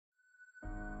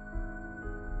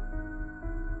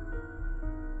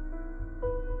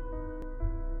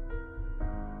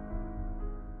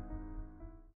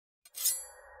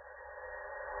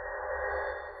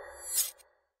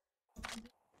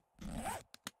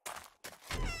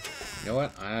You know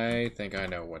what? I think I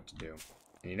know what to do.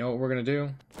 And you know what we're gonna do?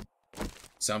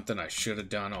 Something I should have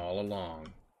done all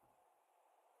along.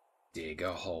 Dig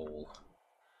a hole.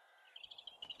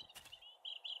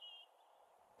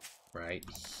 Right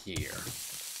here.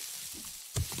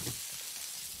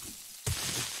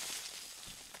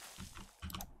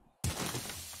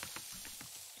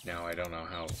 Now I don't know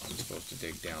how I'm supposed to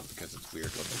dig down because it's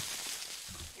weird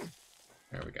looking.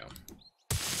 There we go.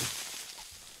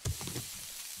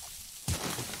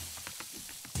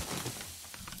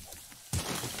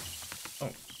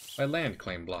 Oh, my land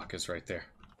claim block is right there.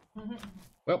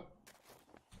 Well,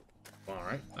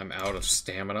 alright, I'm out of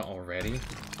stamina already.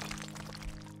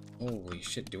 Holy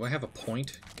shit, do I have a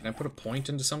point? Can I put a point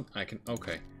into something? I can,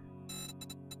 okay.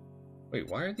 Wait,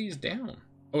 why are these down?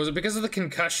 Oh, is it because of the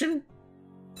concussion?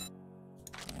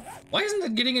 Why isn't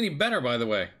that getting any better, by the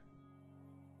way?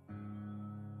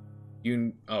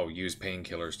 Oh, use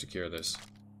painkillers to cure this.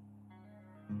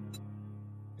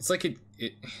 It's like it...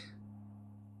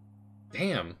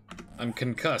 Damn. I'm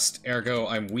concussed, ergo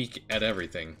I'm weak at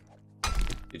everything.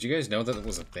 Did you guys know that it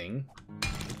was a thing?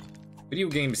 Video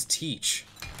games teach.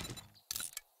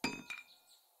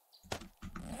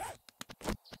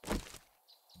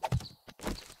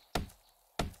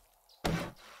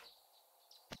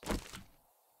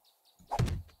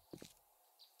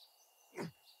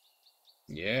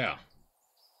 Yeah.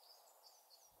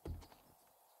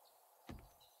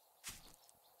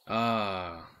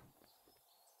 Ah.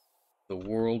 The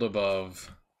world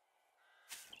above.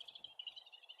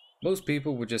 Most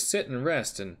people would just sit and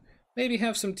rest and maybe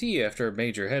have some tea after a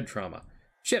major head trauma.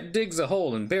 Shep digs a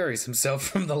hole and buries himself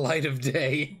from the light of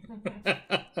day.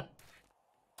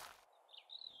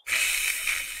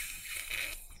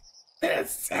 The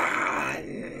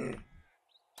sun.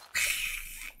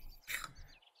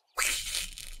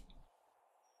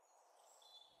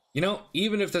 You know,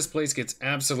 even if this place gets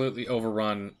absolutely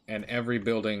overrun and every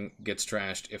building gets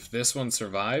trashed, if this one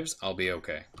survives, I'll be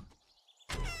okay.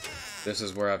 This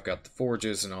is where I've got the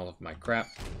forges and all of my crap.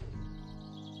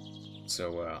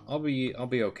 So I'll be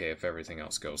okay if everything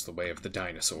else goes the way of the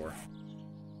dinosaur.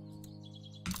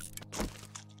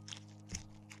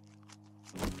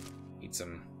 Eat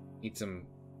some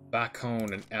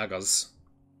bacon and eggs.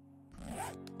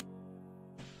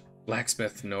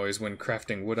 Blacksmith noise when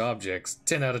crafting wood objects.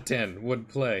 10 out of 10. Wood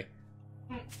play.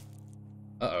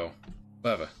 Uh-oh.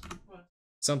 Bubba. What?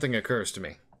 Something occurs to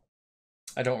me.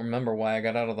 I don't remember why I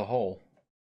got out of the hole.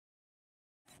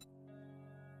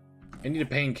 I need a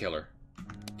painkiller.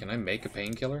 Can I make a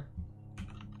painkiller?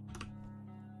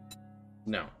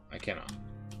 No, I cannot.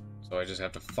 So I just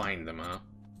have to find them, huh?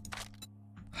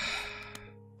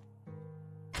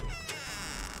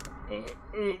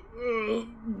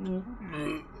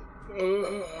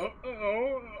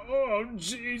 Oh,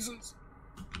 Jesus.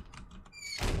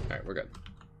 Alright, we're good.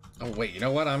 Oh, wait, you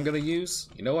know what I'm gonna use?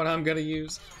 You know what I'm gonna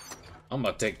use? I'm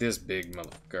gonna take this big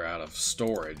motherfucker out of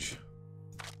storage.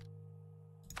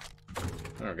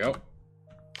 There we go.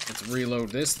 Let's reload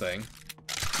this thing.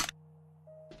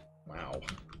 Wow.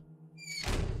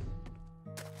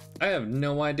 I have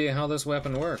no idea how this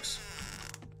weapon works.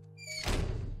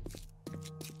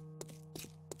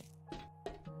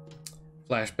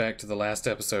 Flashback to the last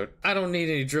episode. I don't need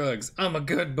any drugs. I'm a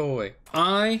good boy.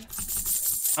 I'm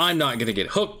not gonna get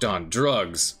hooked on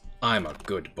drugs. I'm a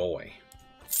good boy.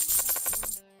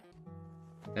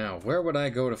 Now, where would I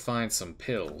go to find some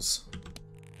pills?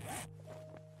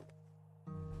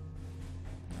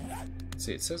 Let's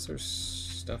see, it says there's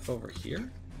stuff over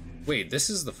here? Wait, this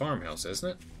is the farmhouse, isn't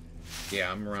it?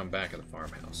 Yeah, I'm around back of the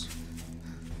farmhouse.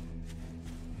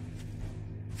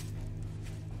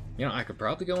 You know, I could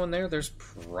probably go in there. There's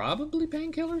probably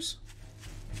painkillers.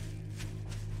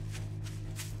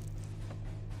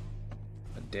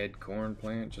 A dead corn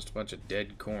plant? Just a bunch of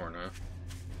dead corn, huh?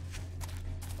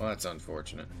 Well, that's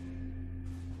unfortunate.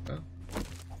 Well.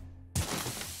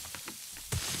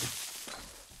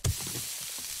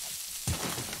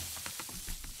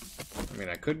 I mean,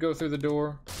 I could go through the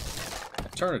door.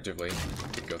 Alternatively, I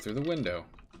could go through the window.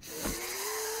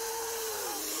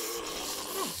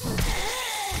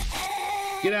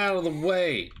 Get out of the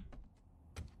way!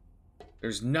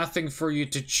 There's nothing for you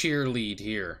to cheerlead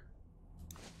here.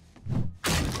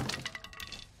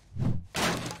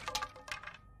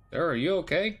 There, are you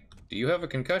okay? Do you have a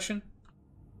concussion?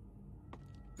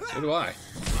 So do I.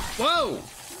 Whoa!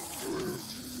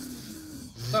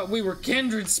 Thought we were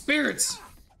kindred spirits!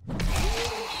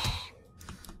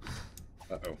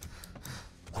 Uh-oh.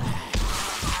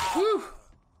 Woo!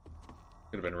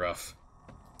 Could have been rough.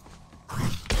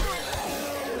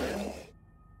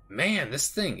 Man, this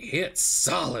thing hits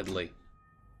solidly.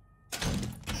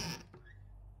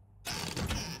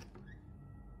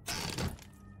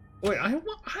 Wait, I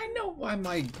know why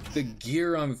the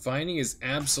gear I'm finding is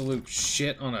absolute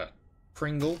shit on a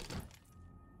Pringle.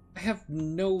 I have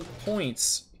no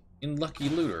points in Lucky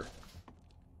Looter.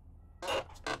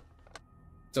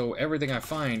 So everything I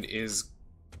find is,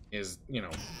 you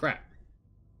know, crap.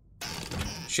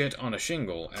 Shit on a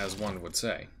shingle, as one would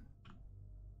say.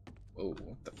 Whoa,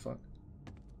 what the fuck?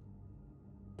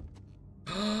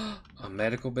 A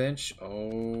medical bench?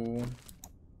 Oh.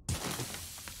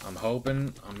 I'm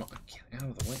hoping, get out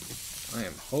of the way. I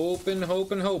am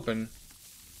hoping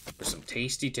for some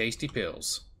tasty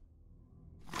pills.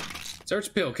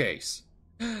 Search pill case.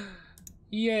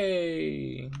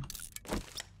 Yay.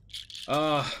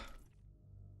 Ah,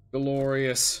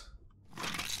 glorious.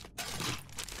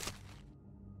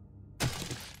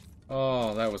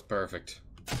 Oh, that was perfect.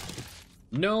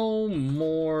 No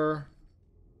more,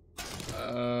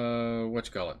 what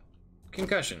you call it?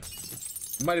 Concussion.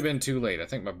 Might have been too late. I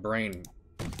think my brain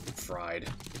fried.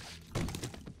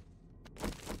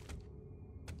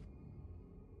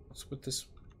 What's with this?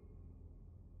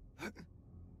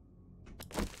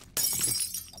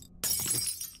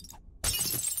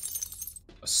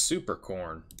 A super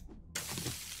corn.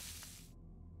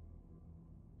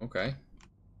 Okay.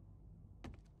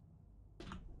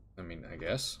 I mean, I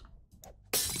guess.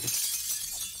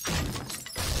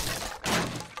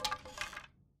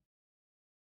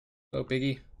 Hello,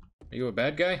 Piggy. Are you a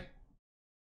bad guy?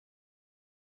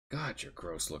 God, you're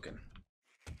gross looking.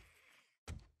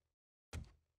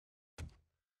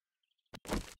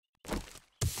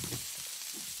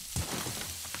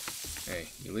 Hey,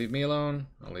 you leave me alone,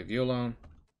 I'll leave you alone.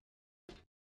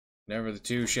 Never the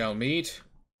two shall meet.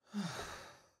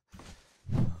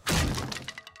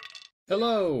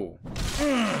 Hello!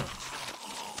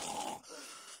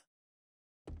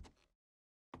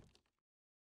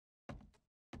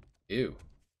 Ew.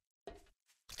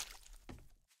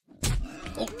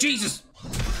 Oh, Jesus!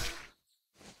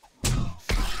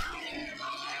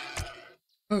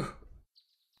 Oh.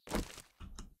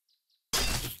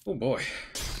 Oh boy.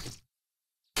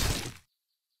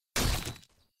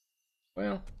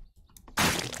 Well.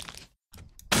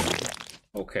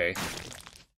 Okay.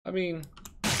 I mean,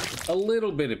 a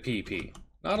little bit of PP.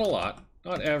 Not a lot.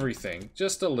 Not everything.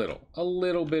 Just a little. A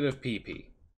little bit of PP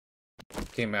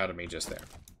came out of me just there.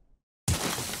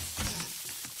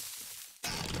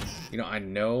 You know, I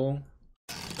know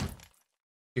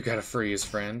you gotta free his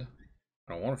friend.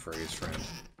 I don't want to free his friend.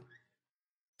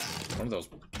 One of those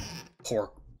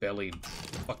pork-bellied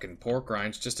fucking pork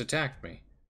rinds just attacked me.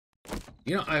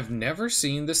 You know, I've never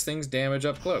seen this thing's damage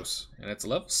up close, and it's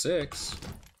level 6.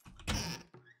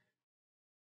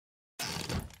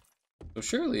 So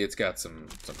surely it's got some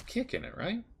kick in it,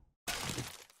 right?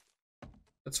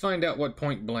 Let's find out what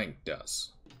point blank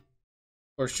does.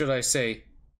 Or should I say,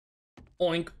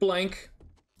 oink blank?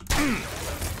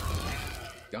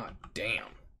 God damn.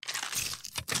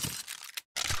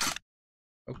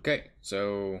 Okay,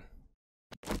 so...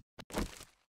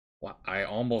 Well, I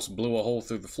almost blew a hole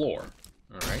through the floor.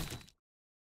 Alright.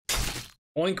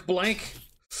 Oink blank.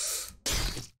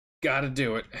 Gotta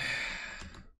do it.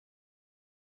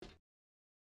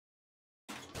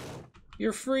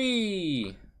 You're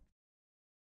free!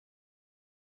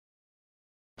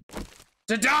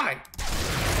 To die!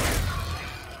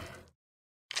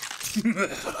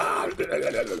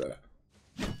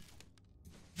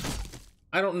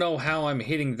 I don't know how I'm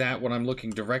hitting that when I'm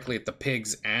looking directly at the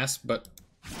pig's ass, but...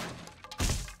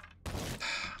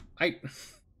 I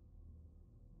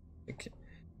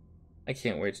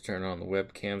can't wait to turn on the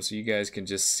webcam so you guys can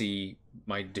just see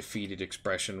my defeated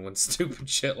expression when stupid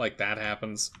shit like that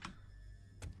happens.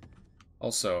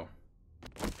 Also,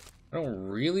 I don't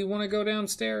really want to go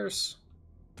downstairs.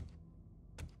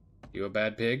 You a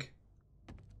bad pig?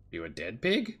 You a dead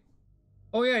pig?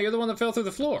 Oh yeah, you're the one that fell through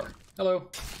the floor. Hello.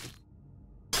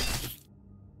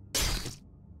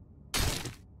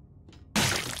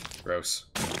 Gross.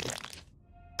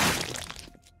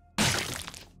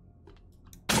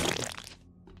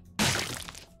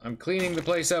 I'm cleaning the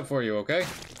place up for you, okay?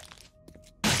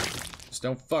 Just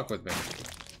don't fuck with me.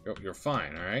 You're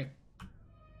fine, alright?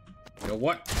 You know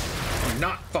what? I'm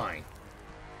not fine.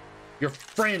 Your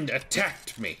friend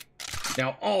attacked me.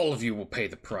 Now all of you will pay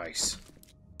the price.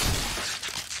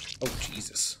 Oh,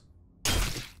 Jesus.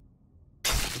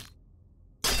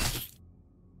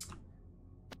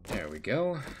 There we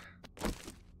go.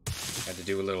 Had to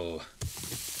do a little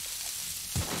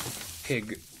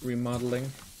pig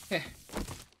remodeling.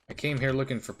 I came here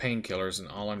looking for painkillers, and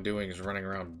all I'm doing is running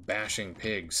around bashing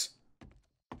pigs.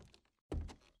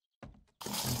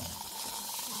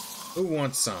 Who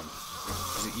wants some?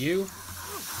 Is it you?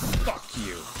 Fuck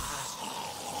you.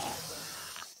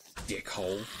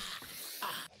 dickhole.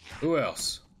 Who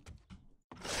else?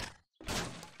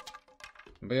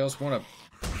 Anybody else want a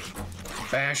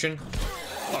bashing?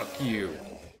 Fuck you.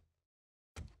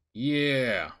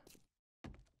 Yeah.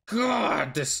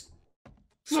 God, this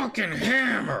fucking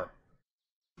hammer!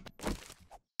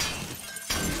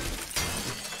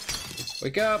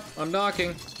 Wake up! I'm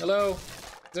knocking. Hello?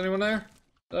 Is anyone there?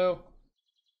 Hello?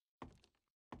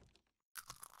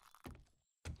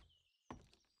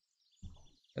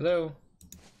 Hello?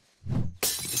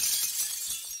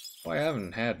 Well, I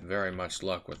haven't had very much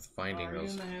luck with finding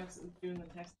those. Are you in the house doing the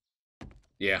text?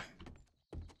 Yeah.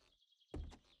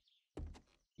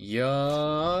 Yup.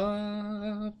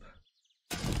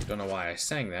 Don't know why I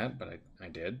sang that, but I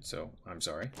did, so I'm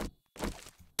sorry.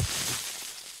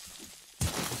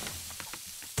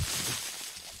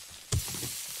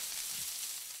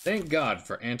 Thank God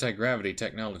for anti-gravity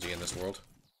technology in this world.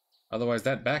 Otherwise,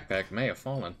 that backpack may have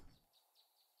fallen.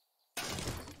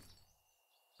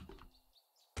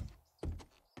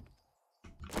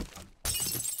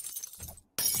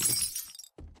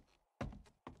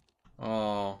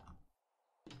 Oh.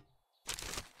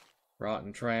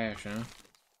 Rotten trash, huh?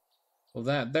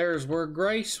 Well, there's where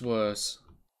Grace was.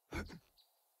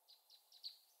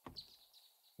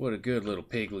 What a good little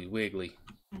piggly wiggly.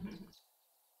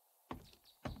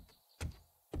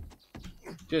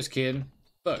 Just kidding.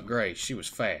 Fuck Grace, she was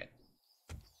fat.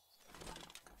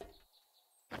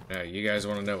 Now, you guys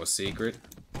want to know a secret?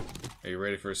 Are you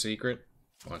ready for a secret?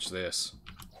 Watch this.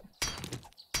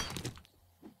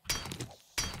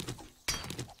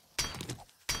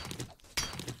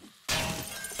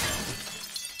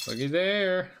 Looky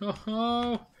there.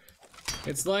 Oh,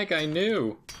 it's like I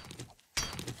knew.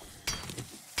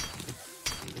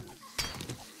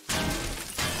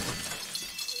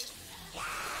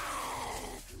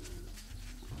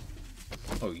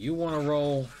 Oh, you want to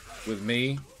roll with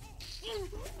me?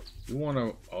 You want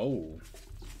to... Oh.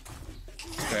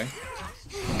 Okay.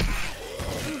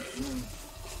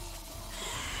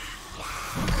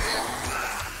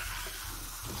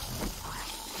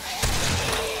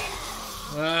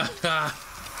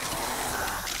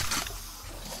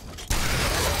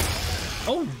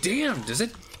 Oh, damn. Does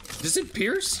it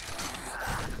pierce?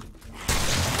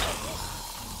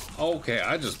 Okay,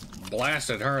 I just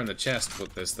blasted her in the chest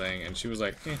with this thing, and she was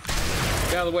like, eh.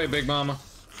 Get out of the way, Big Mama.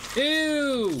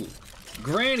 Ew!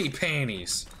 Granny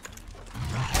panties.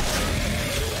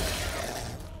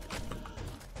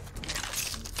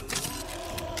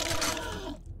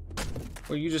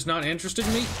 Were you just not interested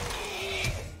in me?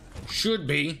 Should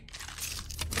be.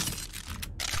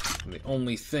 I'm the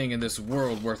only thing in this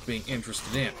world worth being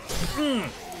interested in.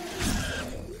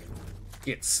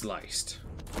 Get sliced.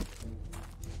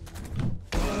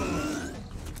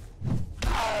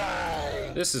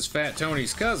 This is Fat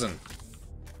Tony's cousin.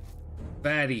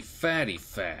 Fatty, fatty,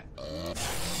 fat.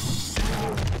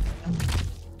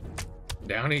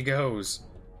 Down he goes.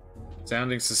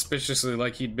 Sounding suspiciously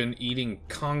like he'd been eating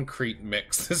concrete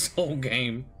mix this whole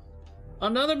game.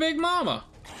 Another Big Mama.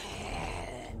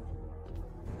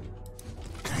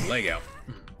 Leg out.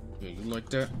 Yeah, you like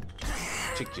that?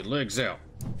 Take your legs out.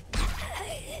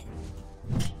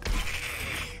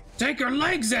 Take her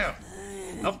legs out!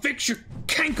 I'll fix your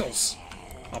cankles!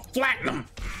 I'll flatten them!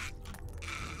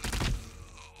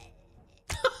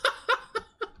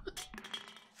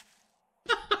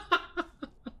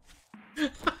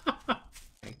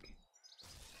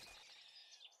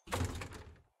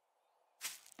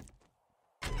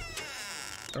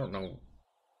 I don't know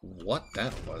what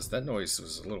that was. That noise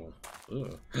was a little...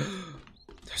 Ugh.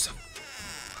 There's a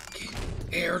fucking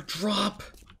airdrop!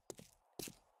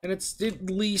 And it's at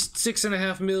least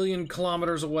 6.5 million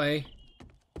kilometers away.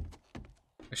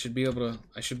 I should be able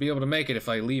to make it if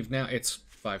I leave now. It's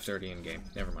 5:30 in game.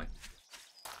 Never mind.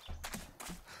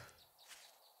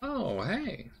 Oh,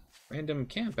 hey. Random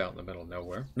camp out in the middle of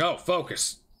nowhere. No,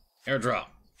 focus. Airdrop.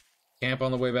 Camp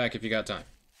on the way back if you got time.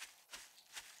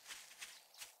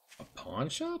 A pawn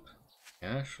shop?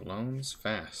 Cash loans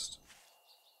fast.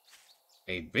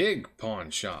 A big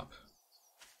pawn shop.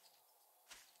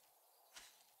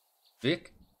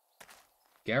 Vic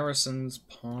Garrison's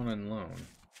Pawn and Loan.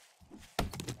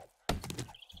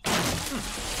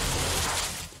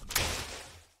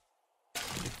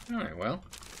 Alright, well,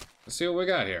 let's see what we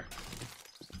got here.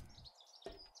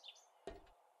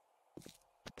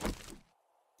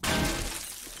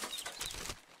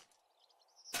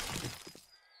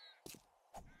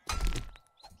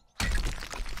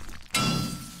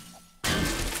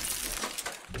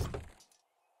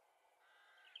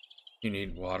 You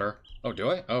need water. Oh,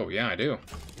 do I? Oh, yeah, I do.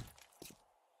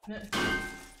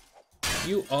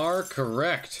 You are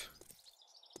correct.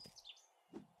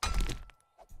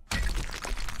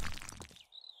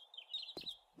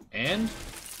 And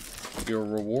your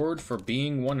reward for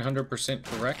being 100%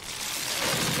 correct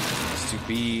is to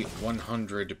be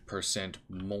 100%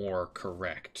 more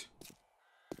correct.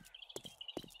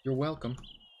 You're welcome.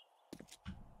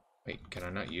 Wait, can I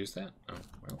not use that? Oh,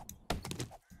 well.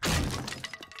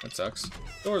 That sucks.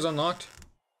 Door's unlocked.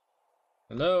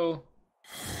 Hello?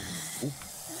 Ooh.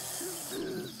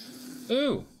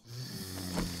 Ooh.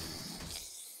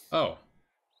 Oh.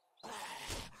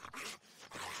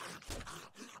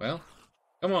 Well,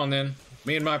 come on then.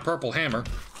 Me and my purple hammer.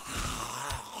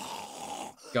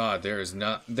 God, there is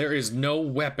no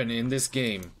weapon in this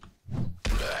game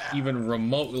even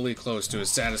remotely close to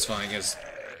as satisfying as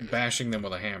bashing them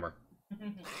with a hammer.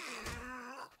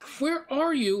 Where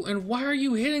are you, and why are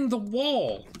you hitting the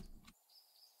wall?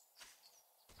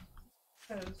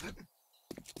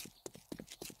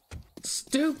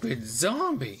 Stupid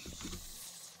zombie!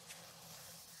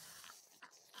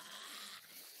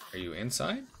 Are you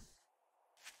inside?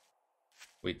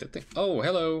 Wait, that thing. Oh,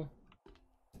 hello!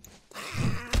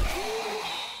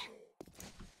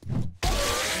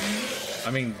 I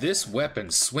mean, this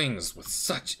weapon swings with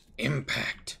such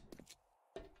impact.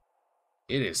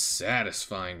 It is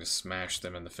satisfying to smash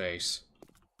them in the face.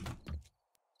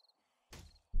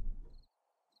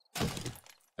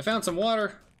 I found some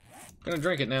water. Gonna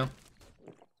drink it now.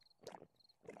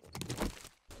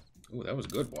 Ooh, that was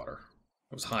good water.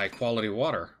 That was high quality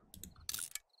water.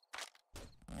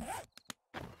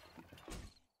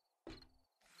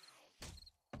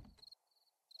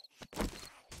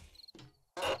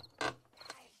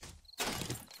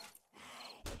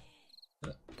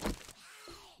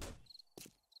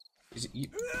 Is it you?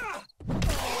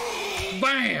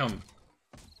 Bam!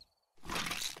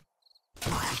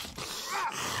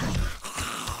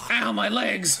 Ow, my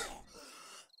legs!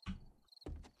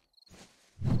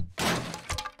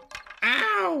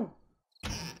 Ow!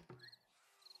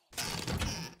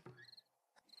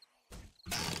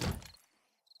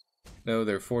 No,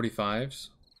 they're 45s.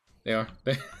 They are.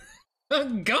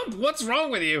 Gump, what's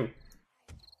wrong with you?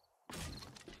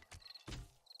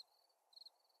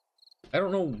 I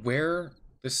don't know where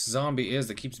this zombie is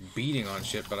that keeps beating on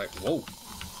shit, but whoa.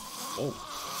 Whoa.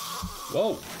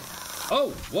 Whoa. Oh,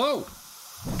 whoa!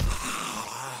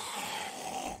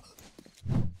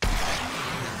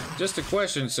 Just a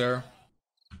question, sir.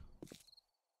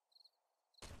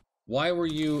 Why were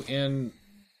you in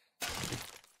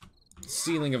the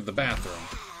ceiling of the bathroom?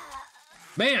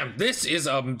 Ma'am, this is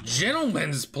a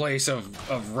gentleman's place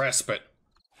of respite.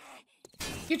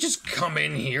 You just come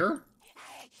in here.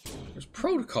 There's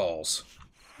protocols.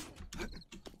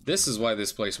 This is why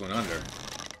this place went under.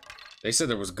 They said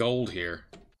there was gold here.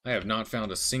 I have not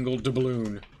found a single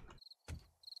doubloon.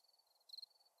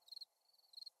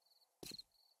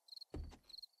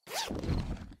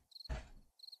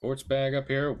 Sports bag up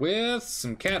here with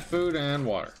some cat food and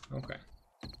water. Okay.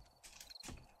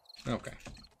 Okay.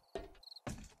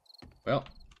 Well,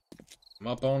 I'm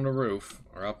up on the roof,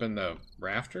 or up in the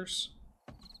rafters.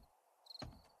 I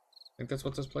think that's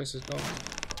what this place is called.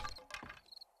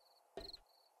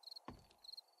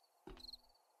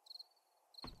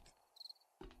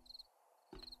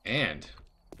 And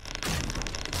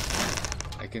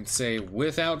I can say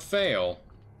without fail,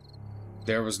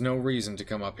 there was no reason to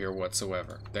come up here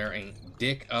whatsoever. There ain't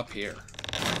dick up here.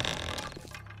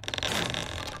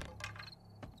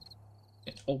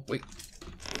 Oh, wait.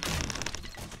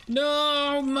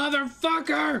 No,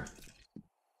 motherfucker!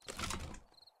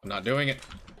 I'm not doing it.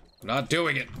 I'm not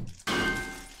doing it.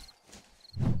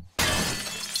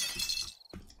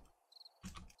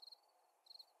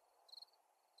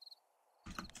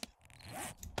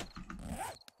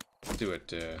 Let's do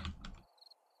it,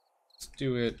 let's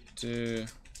do it,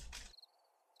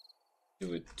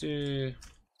 do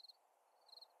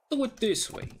it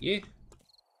this way, yeah?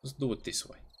 Let's do it this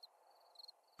way.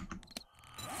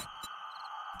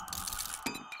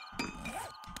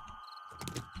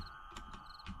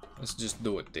 Let's just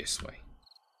do it this way.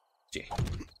 Yeah.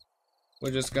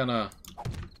 We're just gonna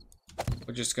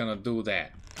do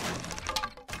that.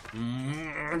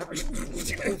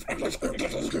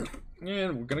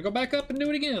 And we're gonna go back up and do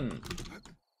it again.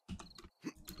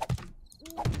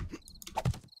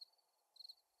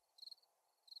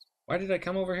 Why did I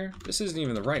come over here? This isn't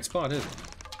even the right spot, is it?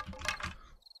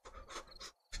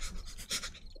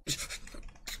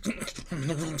 I'm in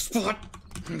the wrong spot.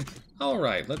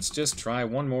 Alright, let's just try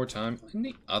one more time in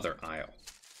the other aisle.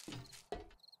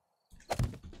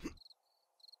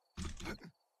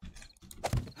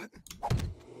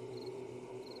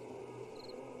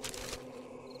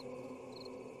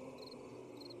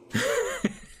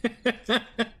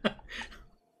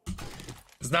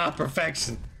 It's not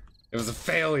perfection. It was a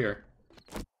failure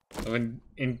of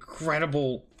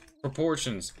incredible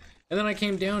proportions. And then I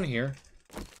came down here,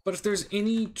 but if there's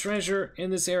any treasure in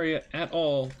this area at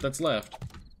all that's left,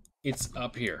 it's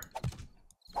up here.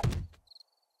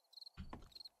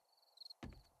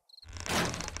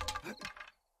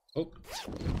 Oh,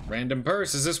 random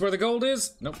purse. Is this where the gold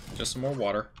is? Nope, just some more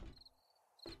water.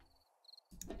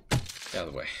 Get out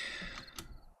of the way.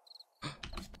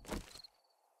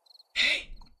 Hey!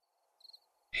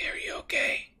 Hey, are you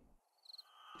okay?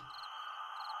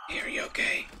 Hey, are you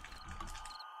okay?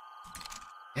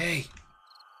 Hey!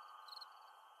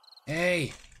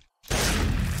 Hey!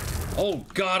 Oh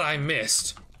God, I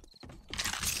missed!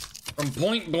 From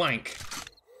point blank.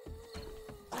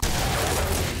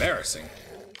 Embarrassing.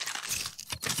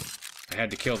 I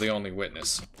had to kill the only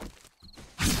witness.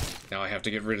 Now I have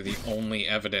to get rid of the only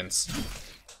evidence.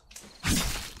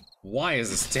 Why is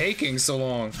this taking so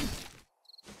long?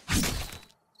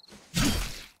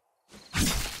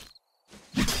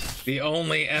 The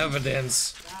only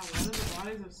evidence. Wow, why do the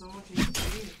bodies have so much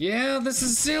HP? Yeah, this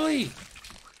is silly.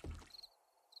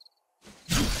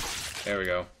 There we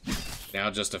go. Now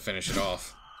just to finish it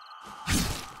off.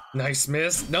 Nice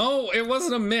miss. No, it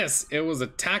wasn't a miss. It was a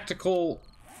tactical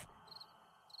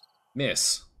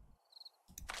miss.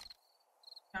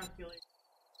 Calculate.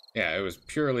 Yeah, it was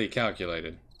purely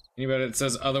calculated. Anybody that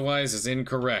says otherwise is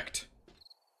incorrect.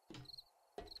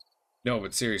 No,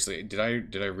 but seriously, did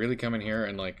I really come in here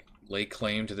and like lay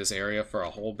claim to this area for a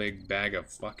whole big bag of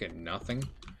fucking nothing?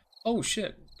 Oh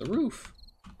shit, the roof.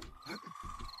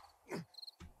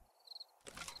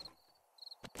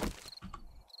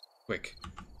 Quick.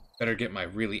 Better get my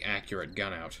really accurate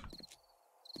gun out.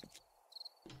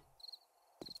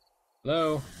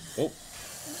 Hello? Oh.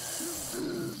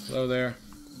 Hello there.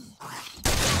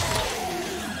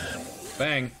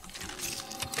 Bang.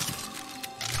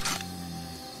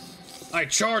 I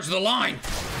charge the line!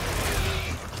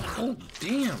 Oh,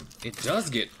 damn. It does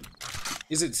get...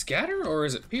 Is it scatter or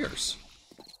is it pierce?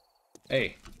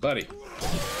 Hey, buddy.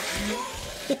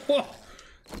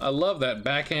 I love that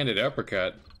backhanded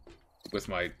uppercut with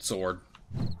my sword.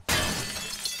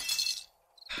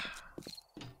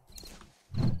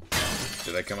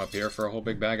 Did I come up here for a whole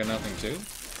big bag of nothing too?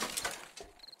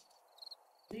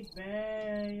 Big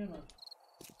bag.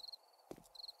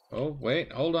 Oh,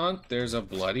 wait, hold on. There's a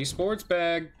bloody sports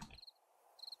bag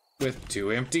with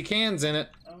 2 empty cans in it.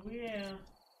 Oh, yeah.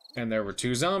 And there were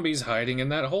 2 zombies hiding in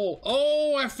that hole.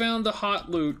 Oh, I found the hot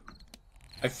loot.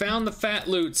 I found the fat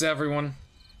loots, everyone.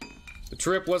 The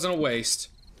trip wasn't a waste.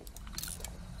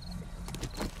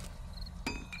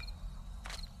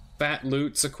 Fat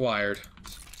loots acquired.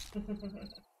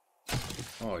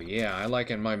 Oh yeah, I like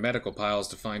in my medical piles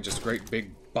to find just great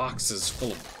big boxes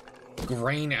full of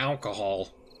grain alcohol.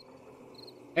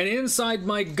 And inside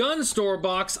my gun store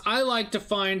box, I like to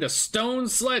find a stone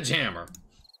sledgehammer.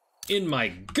 In my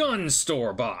gun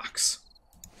store box.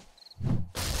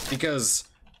 Because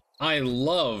I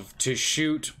love to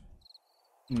shoot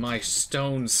my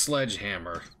stone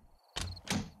sledgehammer.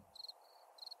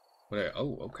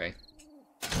 Oh, okay.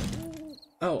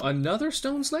 Oh, another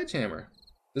stone sledgehammer.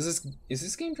 Is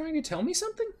this game trying to tell me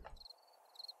something?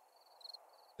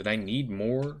 Did I need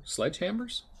more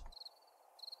sledgehammers?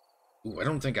 Ooh, I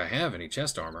don't think I have any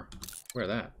chest armor. Wear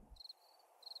that.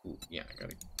 Ooh, yeah, I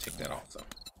gotta take that off though.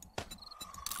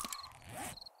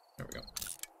 There we go.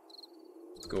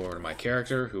 Let's go over to my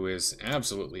character, who is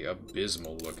absolutely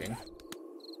abysmal looking.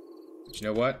 But you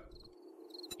know what?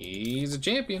 He's a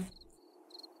champion.